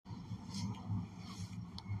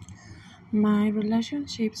My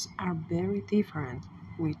relationships are very different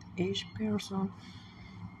with each person.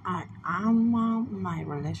 I am my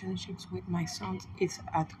relationships with my sons is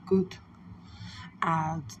at good,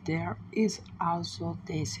 and there is also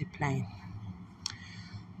discipline.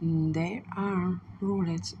 There are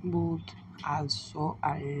rules, but also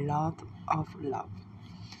a lot of love.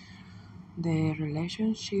 The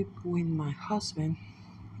relationship with my husband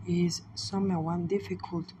is somewhat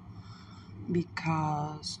difficult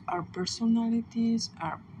because our personalities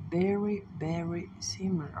are very, very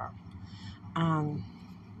similar and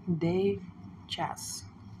they just